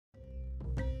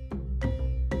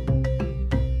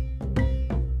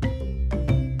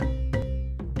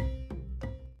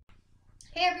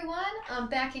Hey everyone, I'm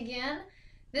back again,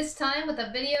 this time with a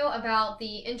video about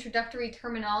the introductory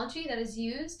terminology that is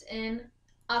used in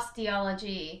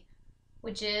osteology,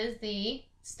 which is the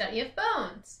study of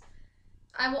bones.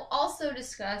 I will also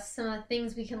discuss some of the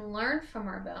things we can learn from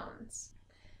our bones.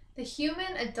 The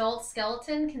human adult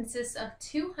skeleton consists of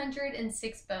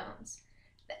 206 bones.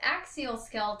 The axial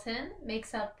skeleton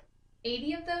makes up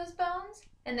 80 of those bones,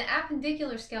 and the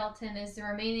appendicular skeleton is the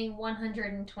remaining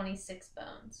 126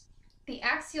 bones. The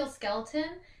axial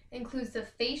skeleton includes the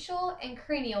facial and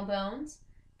cranial bones,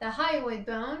 the hyoid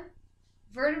bone,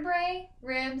 vertebrae,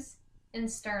 ribs, and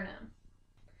sternum.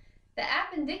 The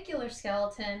appendicular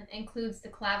skeleton includes the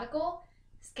clavicle,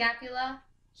 scapula,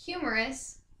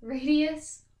 humerus,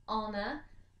 radius, ulna,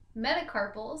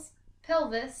 metacarpals,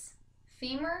 pelvis,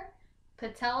 femur,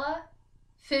 patella,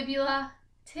 fibula,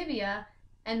 tibia,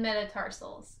 and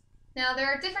metatarsals. Now, there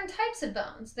are different types of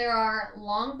bones. There are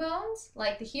long bones,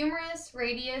 like the humerus,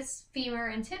 radius, femur,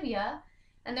 and tibia,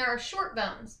 and there are short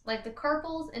bones, like the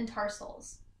carpals and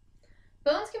tarsals.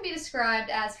 Bones can be described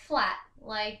as flat,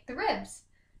 like the ribs,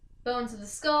 bones of the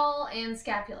skull and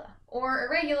scapula, or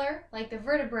irregular, like the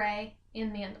vertebrae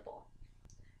and mandible.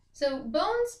 So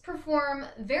bones perform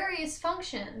various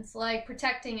functions, like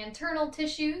protecting internal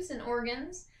tissues and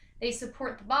organs. They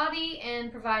support the body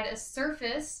and provide a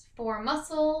surface for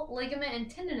muscle, ligament, and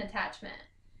tendon attachment.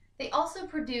 They also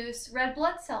produce red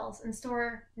blood cells and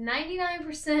store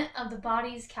 99% of the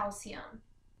body's calcium.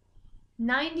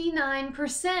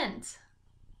 99%!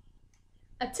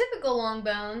 A typical long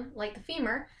bone, like the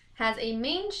femur, has a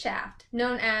main shaft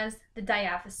known as the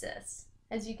diaphysis.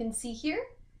 As you can see here,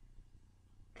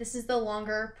 this is the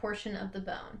longer portion of the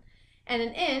bone, and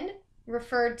an end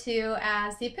referred to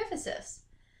as the epiphysis.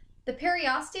 The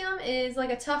periosteum is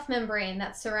like a tough membrane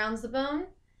that surrounds the bone,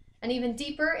 and even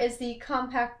deeper is the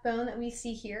compact bone that we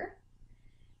see here.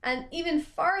 And even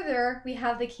farther, we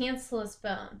have the cancellous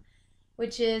bone,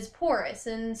 which is porous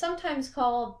and sometimes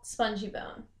called spongy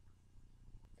bone.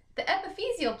 The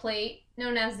epiphyseal plate,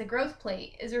 known as the growth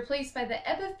plate, is replaced by the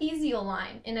epiphyseal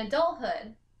line in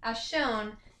adulthood, as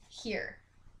shown here.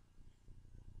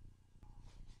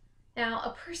 Now, a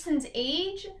person's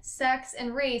age, sex,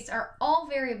 and race are all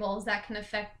variables that can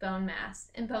affect bone mass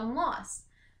and bone loss.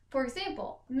 For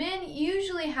example, men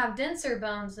usually have denser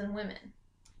bones than women.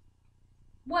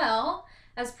 Well,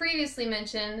 as previously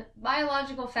mentioned,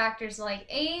 biological factors like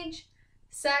age,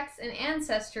 sex, and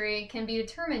ancestry can be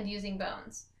determined using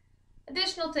bones.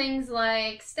 Additional things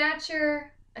like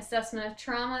stature, assessment of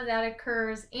trauma that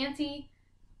occurs ante,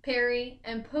 peri,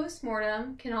 and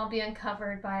post-mortem can all be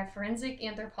uncovered by a forensic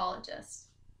anthropologist.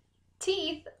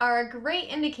 Teeth are a great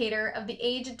indicator of the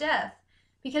age of death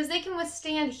because they can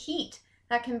withstand heat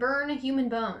that can burn human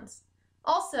bones.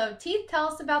 Also, teeth tell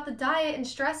us about the diet and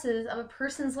stresses of a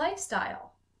person's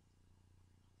lifestyle.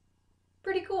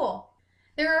 Pretty cool.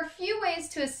 There are a few ways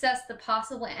to assess the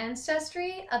possible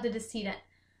ancestry of the decedent.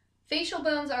 Facial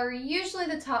bones are usually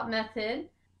the top method,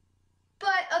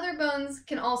 but other bones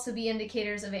can also be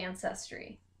indicators of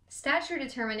ancestry. Stature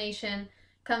determination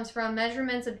comes from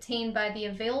measurements obtained by the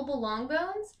available long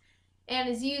bones and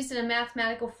is used in a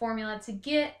mathematical formula to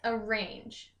get a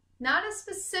range. Not a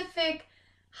specific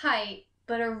height,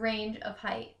 but a range of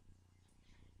height.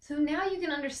 So now you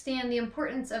can understand the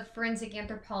importance of forensic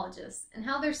anthropologists and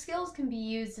how their skills can be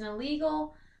used in a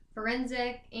legal,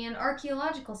 forensic, and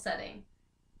archaeological setting.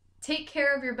 Take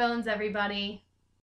care of your bones, everybody.